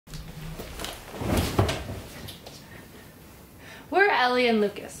Ellie and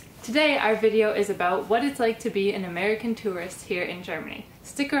Lucas. Today our video is about what it's like to be an American tourist here in Germany.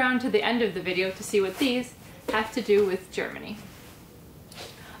 Stick around to the end of the video to see what these have to do with Germany.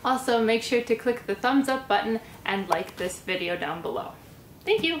 Also, make sure to click the thumbs up button and like this video down below.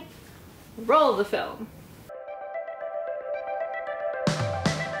 Thank you! Roll the film!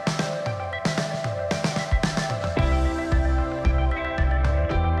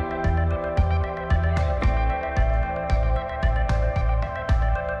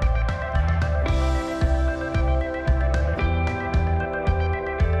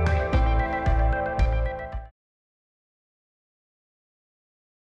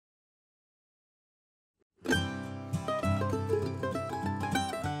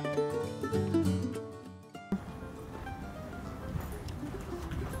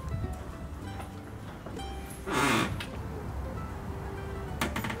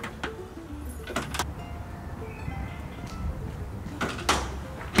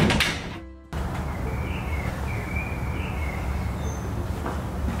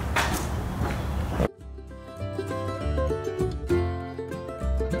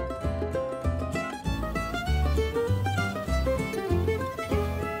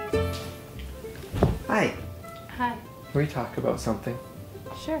 Hi. Hi. Can we talk about something?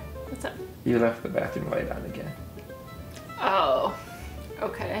 Sure. What's up? You left the bathroom light on again. Oh.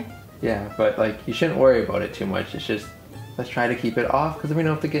 Okay. Yeah, but like, you shouldn't worry about it too much. It's just, let's try to keep it off because then we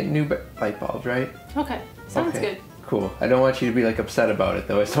don't have to get new light bulbs, right? Okay. Sounds good. Cool. I don't want you to be like upset about it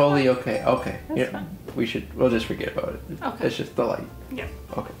though. It's totally okay. Okay. That's fine. We'll just forget about it. Okay. It's just the light. Yeah.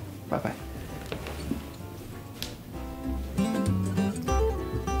 Okay. Bye-bye.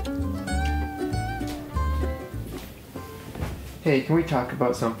 Hey, can we talk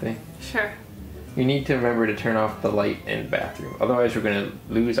about something? Sure. You need to remember to turn off the light in the bathroom. Otherwise, we're going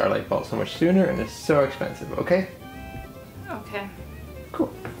to lose our light bulb so much sooner and it's so expensive, okay? Okay.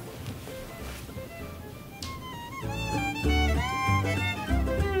 Cool.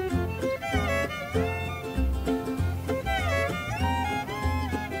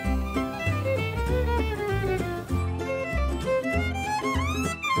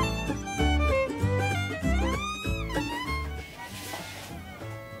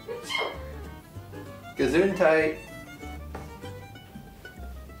 Gesundheit.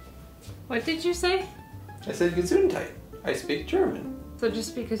 What did you say? I said Gesundheit. I speak German. So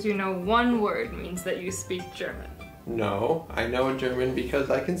just because you know one word means that you speak German? No, I know German because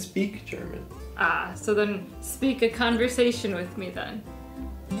I can speak German. Ah, so then speak a conversation with me then.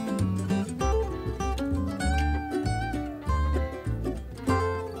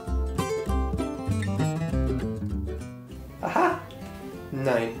 Aha!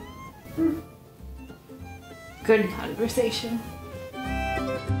 Nein. Good conversation.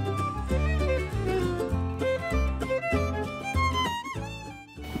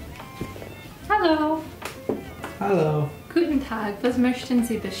 Hallo. Hallo. Guten Tag, was möchten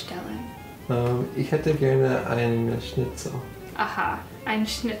Sie bestellen? Ich hätte gerne einen Schnitzel. Aha, ein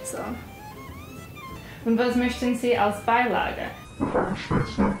Schnitzel. Und was möchten Sie als Beilage?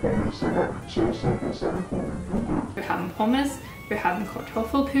 Wir haben Pommes, wir haben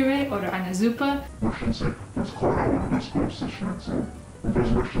Kartoffelpüree oder eine Suppe. Möchten Sie das Kräuter oder das große Schnitzel? Und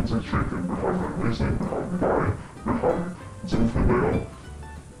was möchten Sie trinken? Wir haben Riesling, wir haben Wein, wir haben Sümpfe.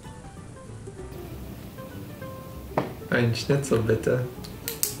 Ein Schnitzel bitte.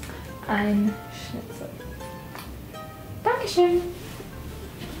 Ein Schnitzel. Dankeschön.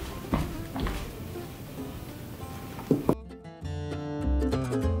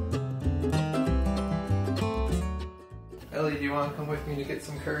 Ellie, do you want to come with me to get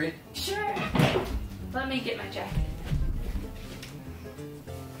some curry? Sure. Let me get my jacket.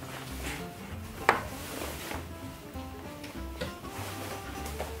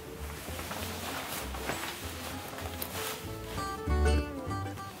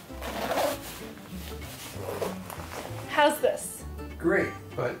 How's this? Great,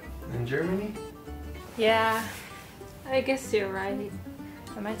 but in Germany? Yeah, I guess you're right.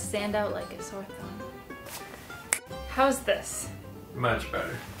 I might stand out like a sore thumb. How's this? Much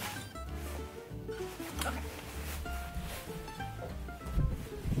better. Okay.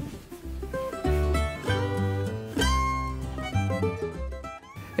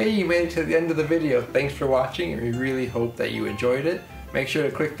 Hey, you made it to the end of the video. Thanks for watching, and we really hope that you enjoyed it. Make sure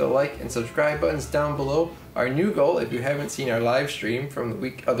to click the like and subscribe buttons down below. Our new goal, if you haven't seen our live stream from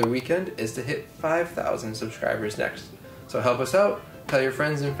the other weekend, is to hit 5,000 subscribers next. So help us out, tell your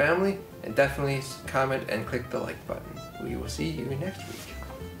friends and family, and definitely comment and click the like button. We will see you next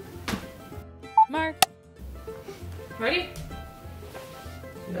week. Mark. Ready?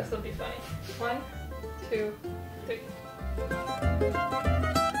 Yeah. This will be funny. 1, 2, 3.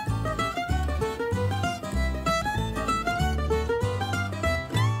 Bye.